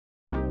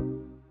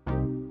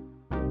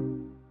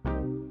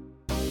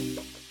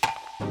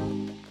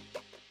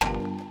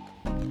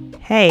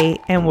Hey,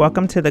 and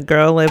welcome to the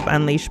Girl Live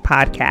Unleashed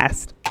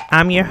podcast.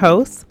 I'm your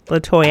host,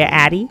 Latoya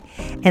Addy,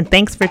 and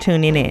thanks for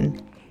tuning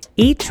in.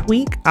 Each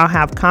week, I'll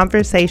have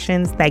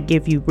conversations that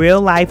give you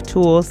real life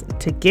tools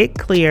to get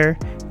clear,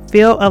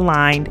 feel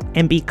aligned,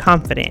 and be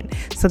confident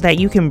so that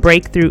you can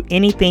break through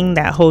anything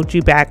that holds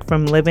you back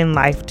from living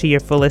life to your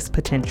fullest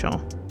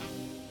potential.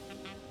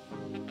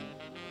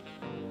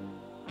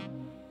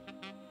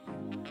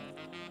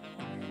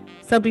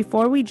 So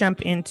before we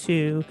jump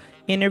into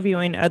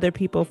interviewing other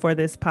people for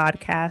this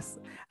podcast,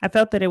 I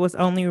felt that it was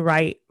only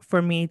right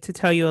for me to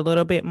tell you a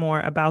little bit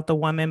more about the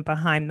woman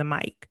behind the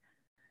mic.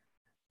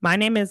 My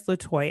name is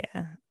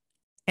Latoya,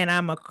 and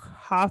I'm a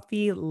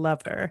coffee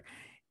lover.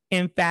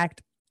 In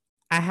fact,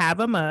 I have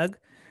a mug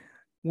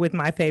with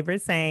my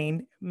favorite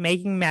saying,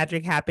 making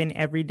magic happen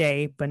every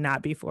day, but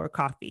not before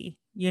coffee.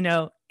 You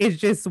know, it's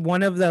just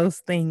one of those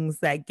things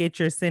that get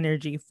your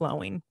synergy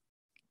flowing.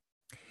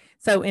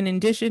 So in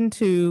addition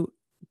to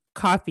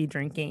coffee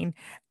drinking,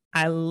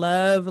 I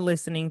love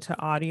listening to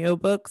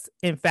audiobooks.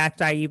 In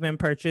fact, I even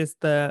purchase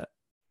the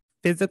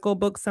physical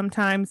book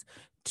sometimes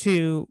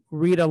to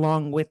read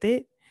along with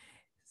it.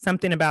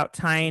 Something about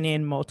tying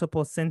in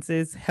multiple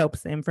senses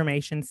helps the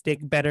information stick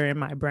better in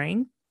my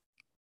brain.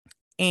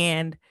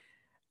 And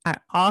I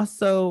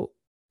also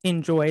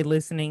enjoy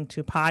listening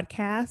to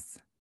podcasts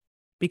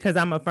because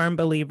I'm a firm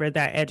believer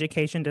that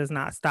education does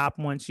not stop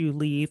once you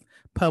leave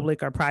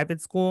public or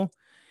private school.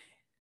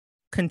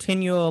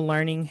 Continual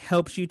learning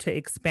helps you to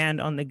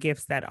expand on the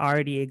gifts that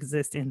already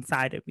exist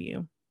inside of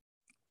you.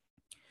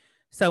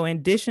 So in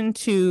addition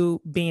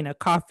to being a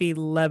coffee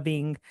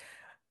loving,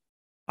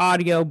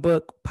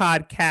 audiobook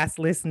podcast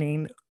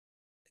listening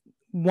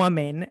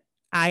woman,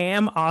 I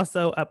am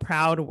also a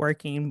proud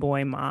working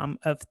boy mom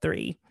of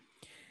 3.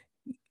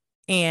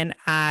 And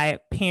I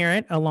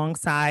parent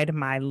alongside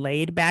my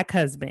laid back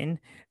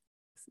husband.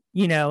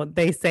 You know,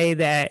 they say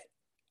that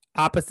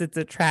opposites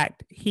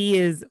attract. He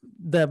is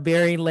the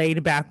very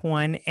laid back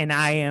one, and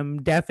I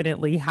am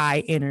definitely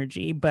high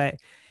energy, but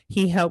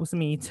he helps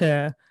me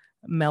to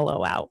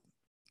mellow out.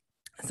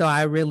 So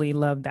I really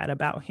love that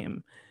about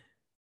him.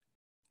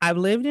 I've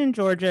lived in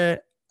Georgia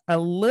a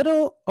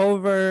little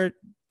over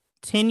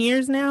 10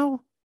 years now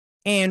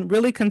and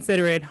really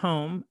consider it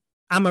home.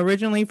 I'm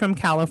originally from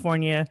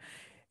California,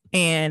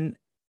 and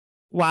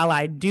while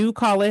I do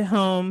call it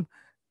home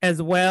as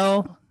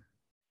well,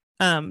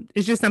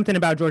 it's just something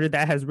about Georgia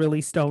that has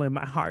really stolen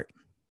my heart.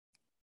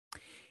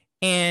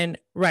 And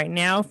right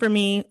now for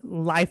me,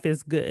 life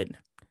is good.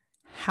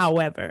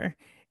 However,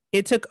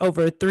 it took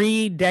over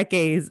 3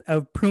 decades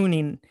of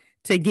pruning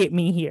to get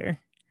me here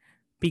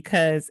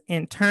because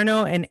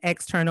internal and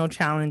external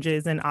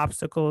challenges and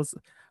obstacles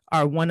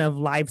are one of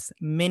life's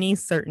many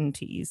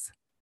certainties.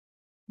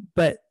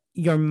 But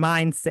your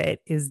mindset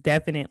is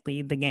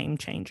definitely the game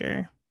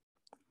changer.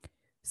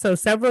 So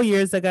several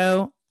years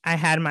ago, I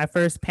had my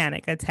first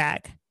panic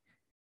attack.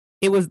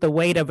 It was the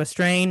weight of a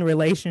strained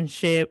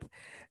relationship,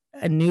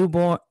 a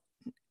newborn,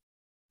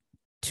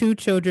 2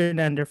 children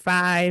under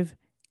 5,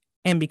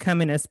 and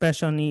becoming a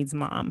special needs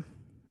mom.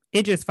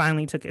 It just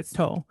finally took its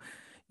toll.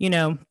 You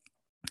know,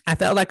 I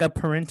felt like a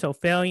parental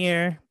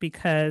failure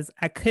because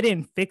I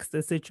couldn't fix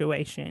the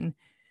situation.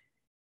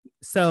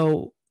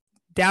 So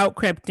doubt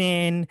crept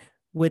in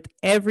with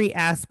every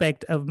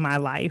aspect of my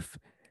life.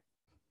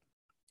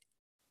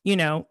 You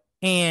know,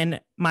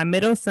 and my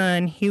middle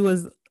son, he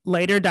was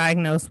later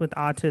diagnosed with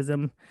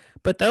autism,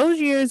 but those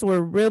years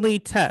were really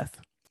tough.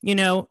 You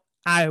know,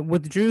 I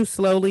withdrew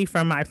slowly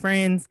from my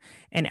friends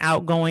and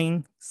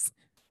outgoing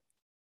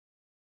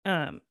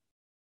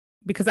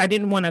because I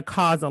didn't want to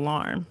cause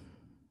alarm.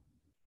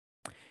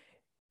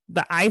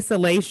 The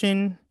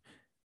isolation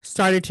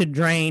started to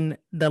drain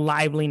the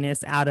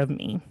liveliness out of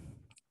me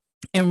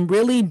and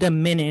really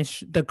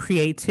diminish the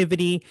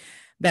creativity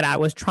that I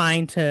was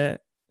trying to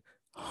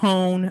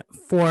hone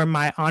for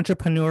my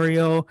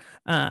entrepreneurial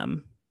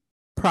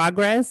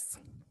progress.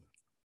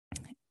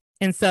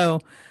 And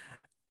so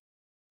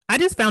I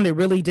just found it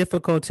really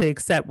difficult to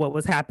accept what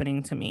was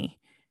happening to me.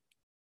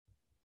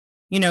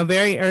 You know,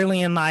 very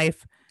early in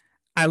life,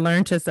 I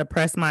learned to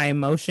suppress my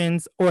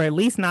emotions or at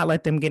least not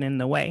let them get in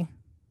the way.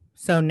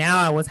 So now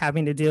I was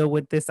having to deal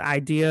with this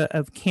idea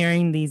of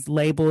carrying these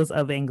labels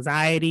of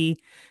anxiety,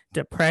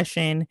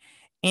 depression,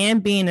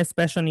 and being a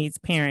special needs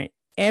parent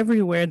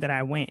everywhere that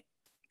I went.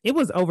 It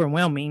was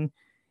overwhelming.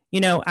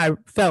 You know, I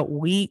felt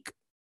weak,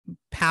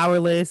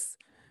 powerless,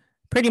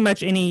 pretty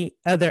much any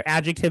other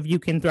adjective you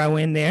can throw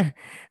in there.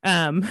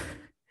 And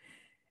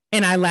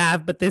I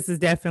laugh, but this is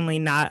definitely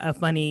not a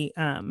funny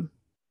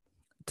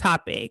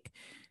topic.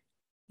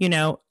 You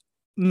know,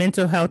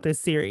 mental health is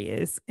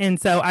serious. And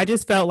so I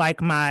just felt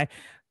like my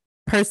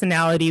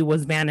personality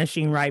was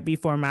vanishing right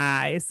before my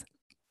eyes.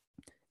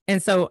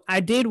 And so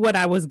I did what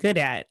I was good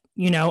at.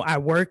 You know, I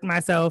worked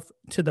myself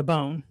to the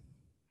bone,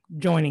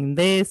 joining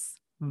this,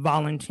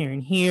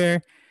 volunteering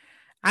here.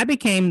 I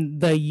became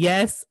the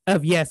yes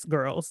of yes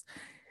girls.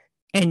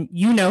 And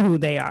you know who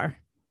they are.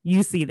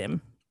 You see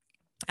them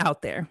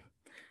out there.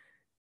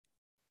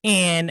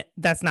 And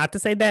that's not to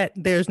say that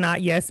there's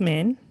not yes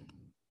men,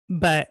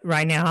 but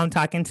right now I'm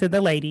talking to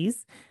the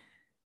ladies.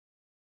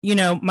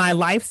 My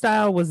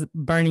lifestyle was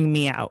burning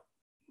me out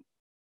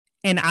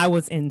and I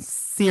was in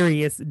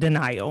serious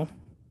denial.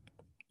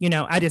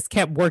 I just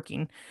kept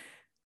working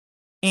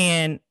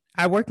and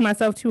I worked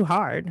myself too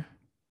hard.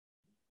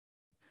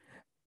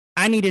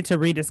 I needed to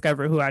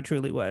rediscover who I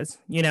truly was,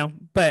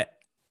 but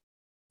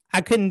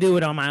I couldn't do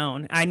it on my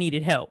own. I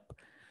needed help.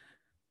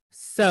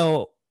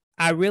 So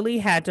I really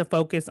had to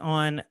focus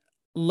on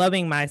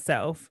loving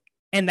myself,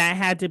 and that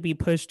had to be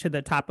pushed to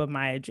the top of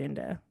my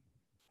agenda.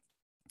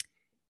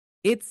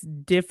 It's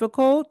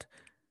difficult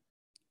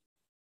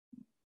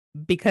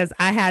because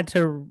I had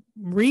to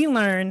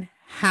relearn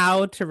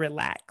how to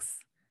relax,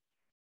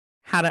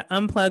 how to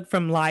unplug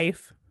from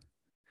life,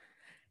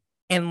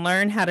 and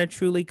learn how to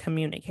truly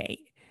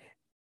communicate.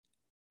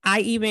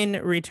 I even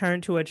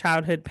returned to a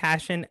childhood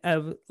passion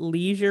of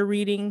leisure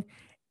reading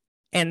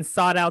and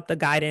sought out the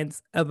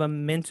guidance of a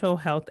mental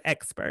health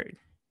expert,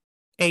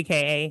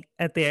 aka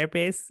a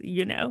therapist.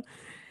 I'm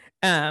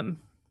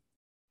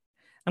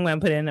going to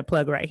put in a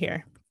plug right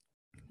here.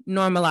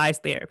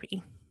 Normalized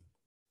therapy.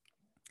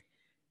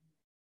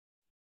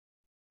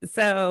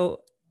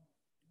 So,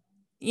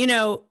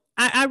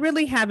 I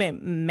really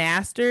haven't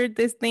mastered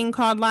this thing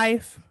called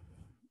life,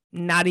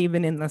 not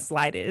even in the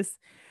slightest,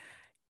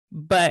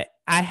 but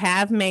I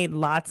have made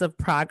lots of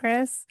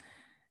progress.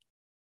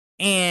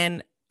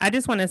 And I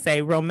just want to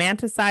say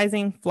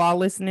romanticizing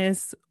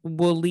flawlessness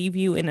will leave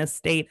you in a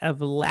state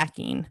of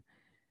lacking,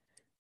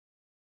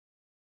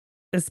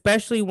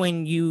 especially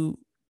when you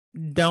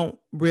don't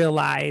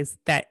realize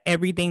that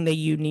everything that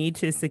you need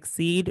to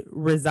succeed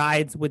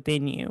resides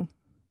within you.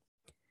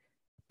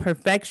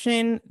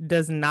 Perfection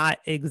does not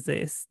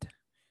exist.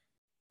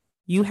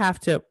 You have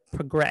to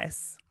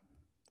progress,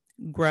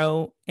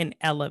 grow, and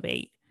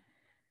elevate.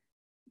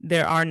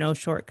 There are no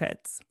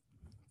shortcuts.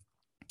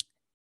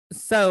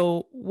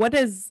 So, what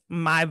does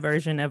my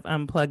version of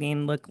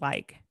unplugging look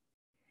like?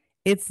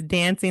 It's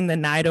dancing the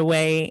night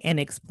away and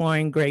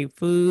exploring great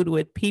food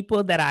with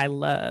people that I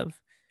love.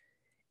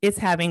 It's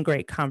having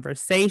great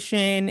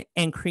conversation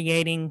and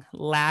creating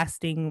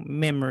lasting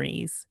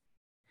memories.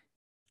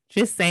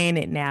 Just saying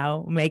it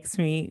now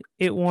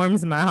it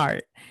warms my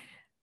heart.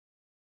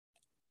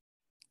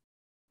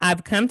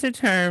 I've come to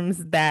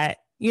terms that,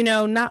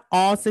 not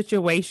all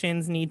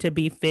situations need to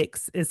be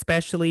fixed,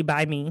 especially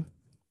by me.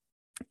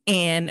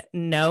 And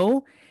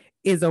no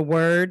is a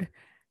word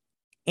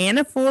and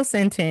a full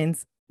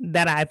sentence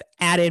that I've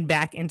added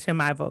back into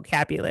my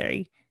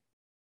vocabulary.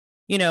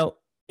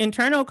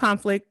 Internal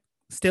conflict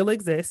still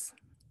exists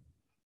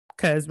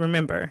because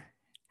remember,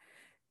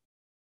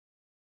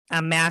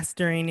 I'm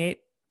mastering it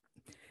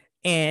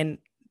and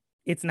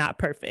it's not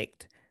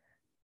perfect.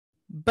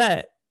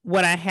 But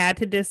what I had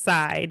to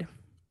decide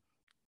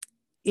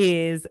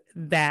is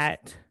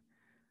that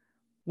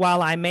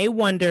while I may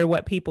wonder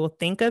what people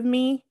think of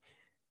me,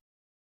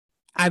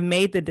 I've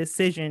made the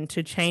decision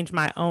to change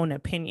my own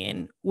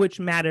opinion, which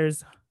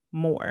matters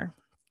more.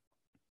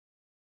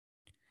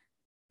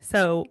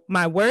 So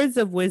my words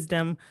of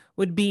wisdom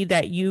would be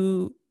that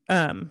you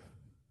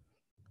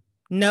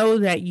know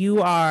that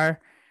you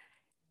are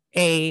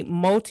a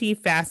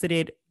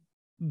multifaceted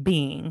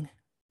being,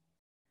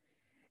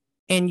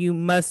 and you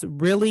must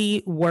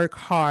really work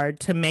hard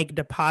to make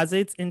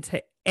deposits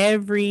into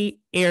every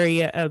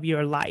area of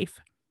your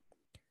life.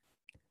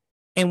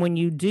 And when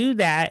you do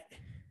that,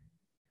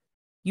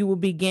 you will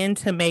begin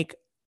to make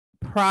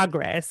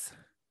progress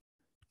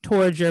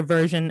towards your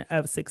version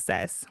of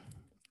success.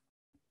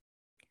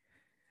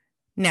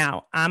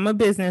 Now, I'm a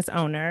business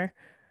owner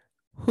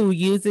who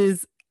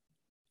uses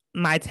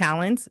my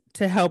talents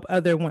to help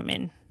other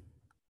women.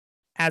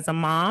 As a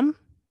mom,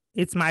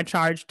 it's my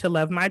charge to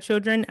love my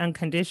children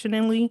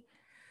unconditionally,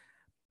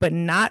 but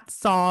not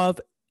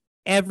solve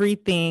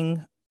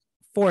everything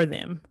for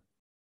them,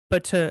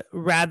 but to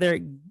rather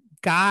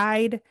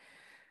guide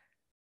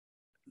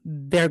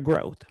their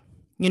growth,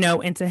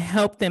 and to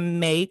help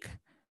them make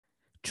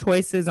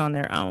choices on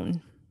their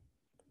own.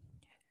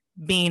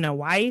 Being a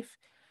wife,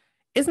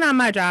 it's not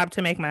my job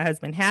to make my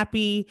husband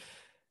happy,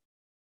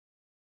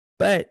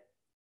 but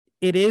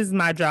it is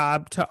my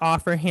job to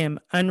offer him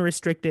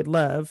unrestricted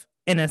love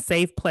and a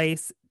safe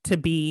place to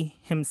be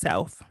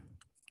himself.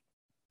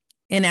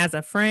 And as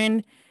a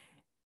friend,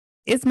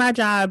 it's my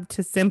job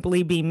to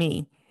simply be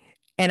me.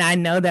 And I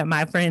know that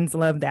my friends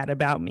love that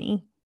about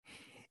me.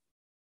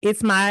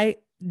 It's my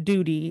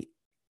duty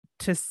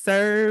to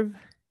serve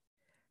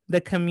the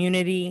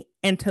community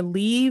and to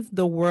leave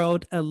the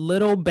world a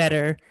little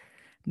better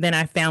than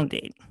I found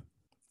it.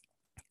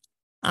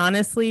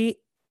 Honestly,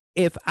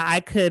 if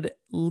I could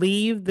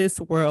leave this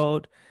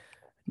world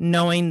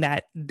knowing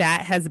that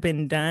that has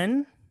been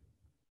done,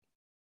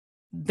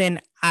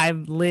 then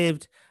I've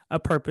lived a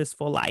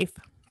purposeful life.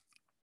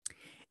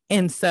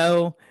 And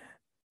so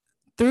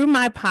through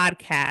my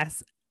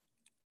podcast,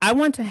 I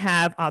want to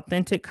have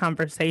authentic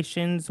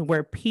conversations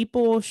where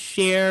people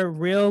share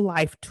real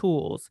life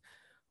tools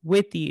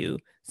with you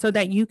so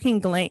that you can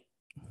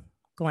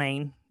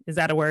glean. Is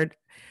that a word?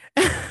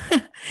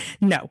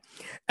 No.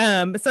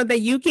 So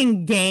that you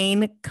can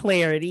gain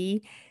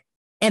clarity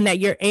and that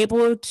you're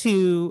able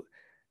to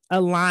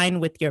align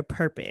with your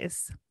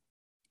purpose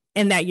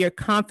and that you're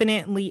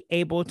confidently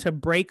able to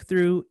break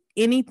through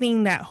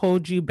anything that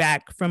holds you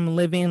back from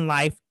living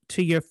life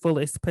to your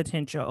fullest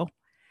potential.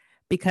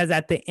 Because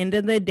at the end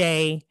of the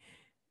day,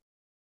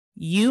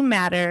 you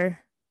matter,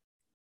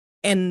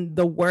 and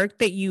the work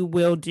that you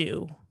will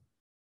do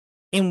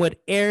in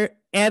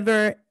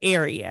whatever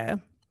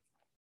area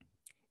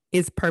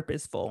is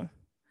purposeful.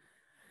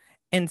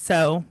 And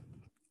so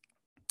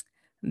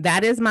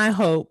that is my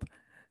hope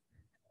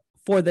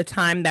for the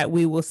time that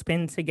we will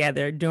spend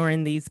together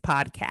during these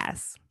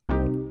podcasts.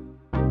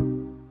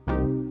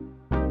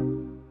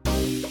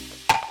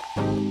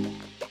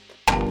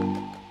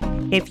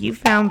 If you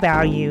found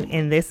value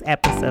in this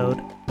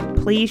episode,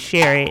 please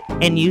share it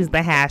and use the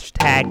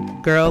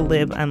hashtag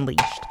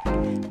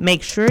GirlLiveUnleashed.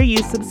 Make sure you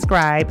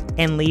subscribe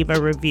and leave a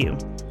review.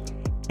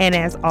 And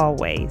as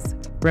always,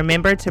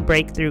 remember to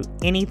break through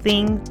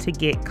anything to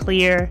get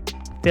clear,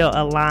 feel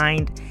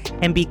aligned,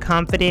 and be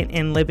confident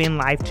in living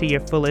life to your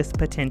fullest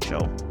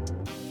potential.